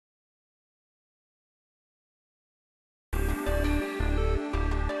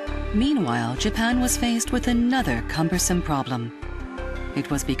Meanwhile, Japan was faced with another cumbersome problem. It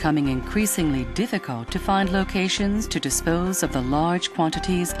was becoming increasingly difficult to find locations to dispose of the large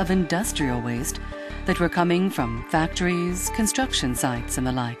quantities of industrial waste that were coming from factories, construction sites, and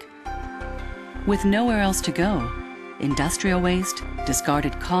the like. With nowhere else to go, industrial waste,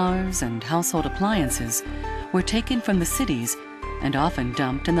 discarded cars, and household appliances were taken from the cities and often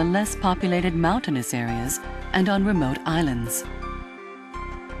dumped in the less populated mountainous areas and on remote islands.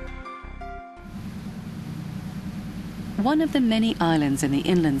 One of the many islands in the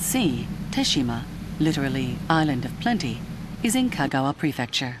inland sea, Teshima, literally Island of Plenty, is in Kagawa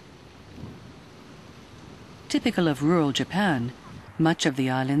Prefecture. Typical of rural Japan, much of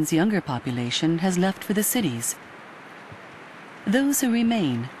the island's younger population has left for the cities. Those who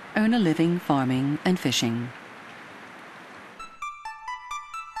remain earn a living farming and fishing.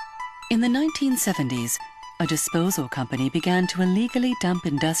 In the 1970s, a disposal company began to illegally dump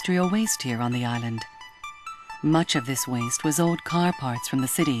industrial waste here on the island. Much of this waste was old car parts from the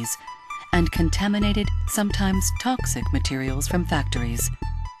cities and contaminated, sometimes toxic materials from factories.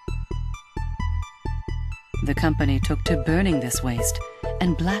 The company took to burning this waste,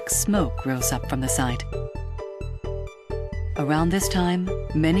 and black smoke rose up from the site. Around this time,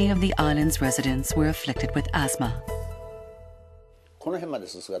 many of the island's residents were afflicted with asthma.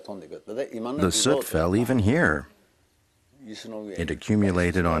 The soot fell even here. It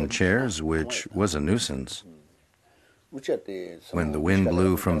accumulated on chairs, which was a nuisance. When the wind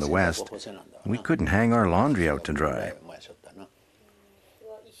blew from the west, we couldn't hang our laundry out to dry.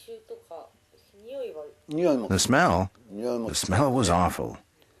 The smell was awful.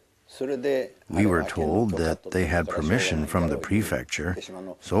 We were told that they had permission from the prefecture,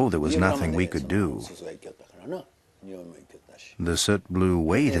 so there was nothing we could do. The soot blew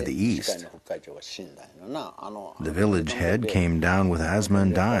way to the east. The village head came down with asthma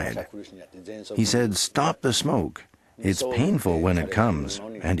and died. He said, "Stop the smoke. It's painful when it comes,"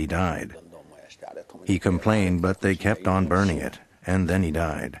 and he died. He complained, but they kept on burning it, and then he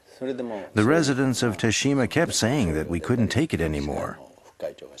died. The residents of Teshima kept saying that we couldn't take it anymore.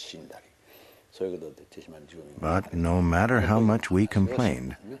 But no matter how much we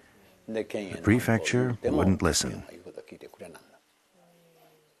complained, the prefecture wouldn't listen.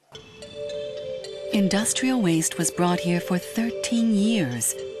 Industrial waste was brought here for 13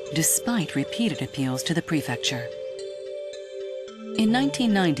 years, despite repeated appeals to the prefecture. In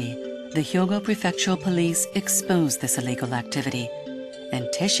 1990, the Hyogo Prefectural Police exposed this illegal activity, and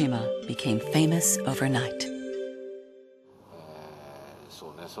Teshima became famous overnight.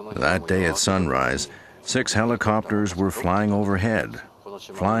 That day at sunrise, 6 helicopters were flying overhead,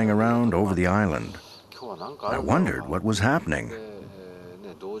 flying around over the island. I wondered what was happening.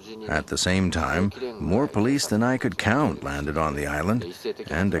 At the same time, more police than I could count landed on the island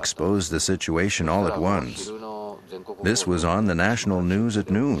and exposed the situation all at once. This was on the national news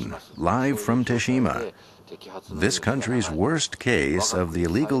at noon, live from Teshima. This country's worst case of the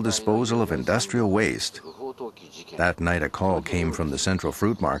illegal disposal of industrial waste. That night a call came from the Central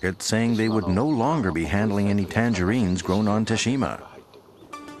Fruit Market saying they would no longer be handling any tangerines grown on Teshima.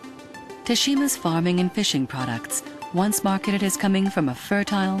 Teshima's farming and fishing products, once marketed as coming from a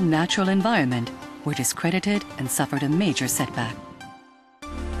fertile, natural environment, were discredited and suffered a major setback.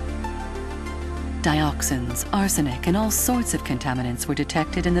 Dioxins, arsenic, and all sorts of contaminants were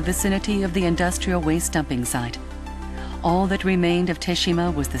detected in the vicinity of the industrial waste dumping site. All that remained of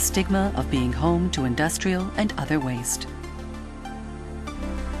Teshima was the stigma of being home to industrial and other waste.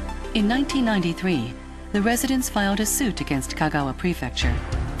 In 1993, the residents filed a suit against Kagawa Prefecture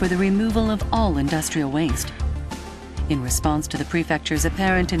for the removal of all industrial waste. In response to the prefecture's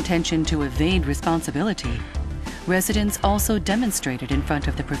apparent intention to evade responsibility, residents also demonstrated in front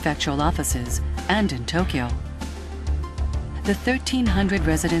of the prefectural offices and in Tokyo. The 1,300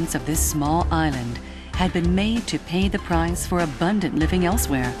 residents of this small island had been made to pay the price for abundant living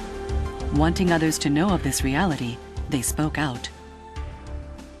elsewhere. Wanting others to know of this reality, they spoke out.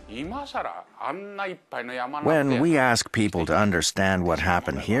 When we ask people to understand what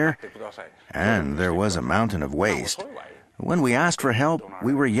happened here, and there was a mountain of waste, when we asked for help,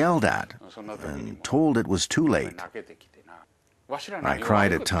 we were yelled at and told it was too late. I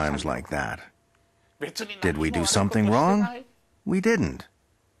cried at times like that. Did we do something wrong? We didn't.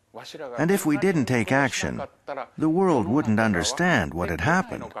 And if we didn't take action, the world wouldn't understand what had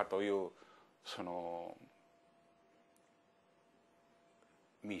happened.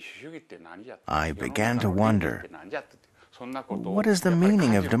 I began to wonder, what is the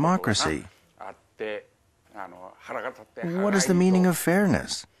meaning of democracy? What is the meaning of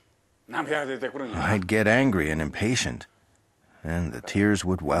fairness? I'd get angry and impatient. and the tears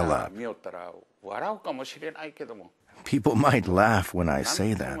would well up. People might laugh when I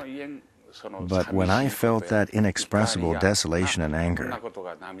say that, but when I felt that inexpressible desolation and anger,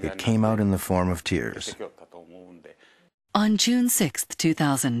 it came out in the form of tears. On June 6,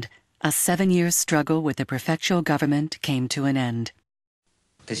 2000, a 7-year struggle with the prefectural government came to an end.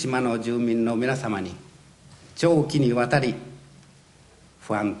 手島の住民の皆様に長期にわたり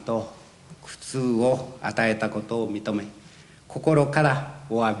不安と苦痛を与えたことを認め、心から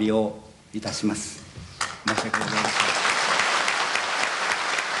お詫びをいたします。申し訳ございません。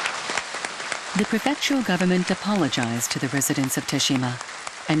The prefectural government apologized to the residents of Teshima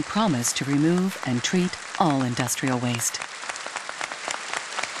and promised to remove and treat all industrial waste.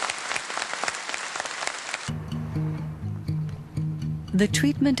 The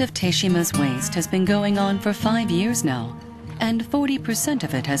treatment of Teshima's waste has been going on for 5 years now, and 40%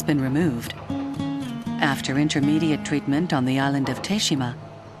 of it has been removed. After intermediate treatment on the island of Teshima,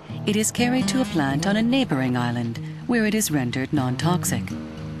 it is carried to a plant on a neighboring island where it is rendered non-toxic.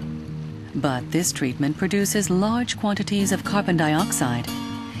 But this treatment produces large quantities of carbon dioxide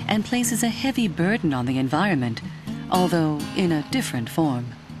and places a heavy burden on the environment, although in a different form.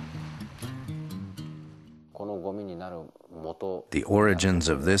 The origins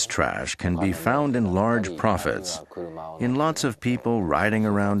of this trash can be found in large profits, in lots of people riding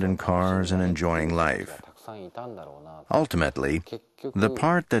around in cars and enjoying life. Ultimately, the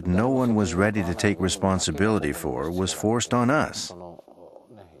part that no one was ready to take responsibility for was forced on us.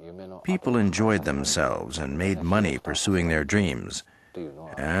 People enjoyed themselves and made money pursuing their dreams,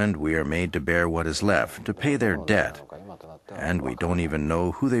 and we are made to bear what is left to pay their debt, and we don't even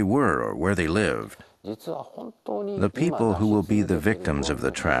know who they were or where they lived. The people who will be the victims of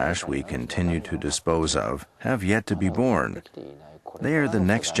the trash we continue to dispose of have yet to be born. They are the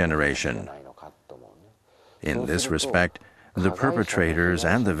next generation. In this respect, the perpetrators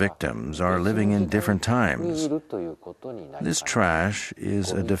and the victims are living in different times. This trash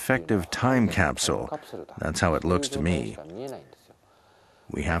is a defective time capsule. That's how it looks to me.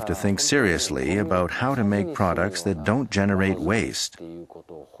 We have to think seriously about how to make products that don't generate waste.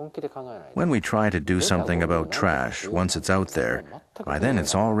 When we try to do something about trash, once it's out there, by then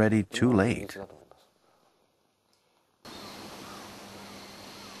it's already too late.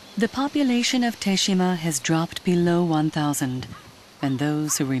 The population of Teshima has dropped below 1,000, and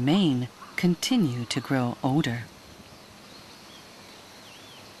those who remain continue to grow older.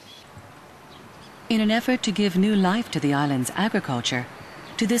 In an effort to give new life to the island's agriculture,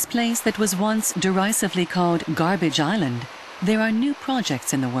 to this place that was once derisively called Garbage Island, there are new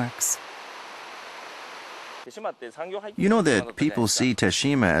projects in the works. You know that people see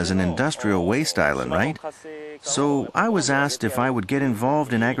Teshima as an industrial waste island, right? So I was asked if I would get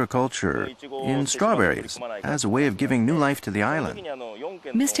involved in agriculture, in strawberries, as a way of giving new life to the island.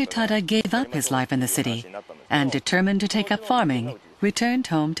 Mr. Tada gave up his life in the city and, determined to take up farming, returned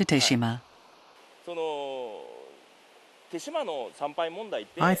home to Teshima.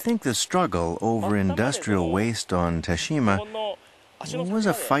 I think the struggle over industrial waste on Teshima was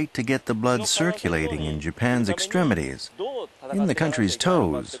a fight to get the blood circulating in Japan's extremities, in the country's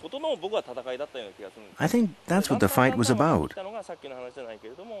toes. I think that's what the fight was about.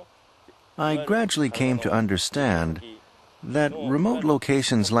 I gradually came to understand that remote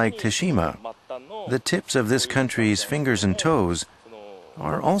locations like Teshima, the tips of this country's fingers and toes,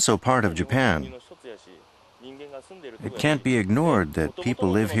 are also part of Japan. It can't be ignored that people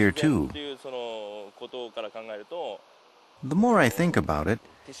live here too. The more I think about it,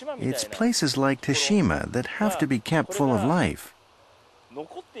 it's places like Teshima that have to be kept full of life.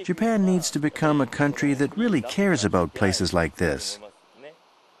 Japan needs to become a country that really cares about places like this.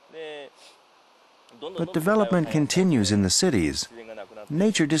 But development continues in the cities.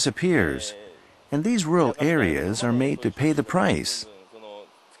 Nature disappears, and these rural areas are made to pay the price.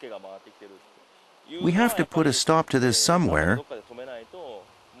 We have to put a stop to this somewhere,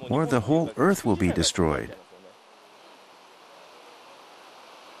 or the whole earth will be destroyed.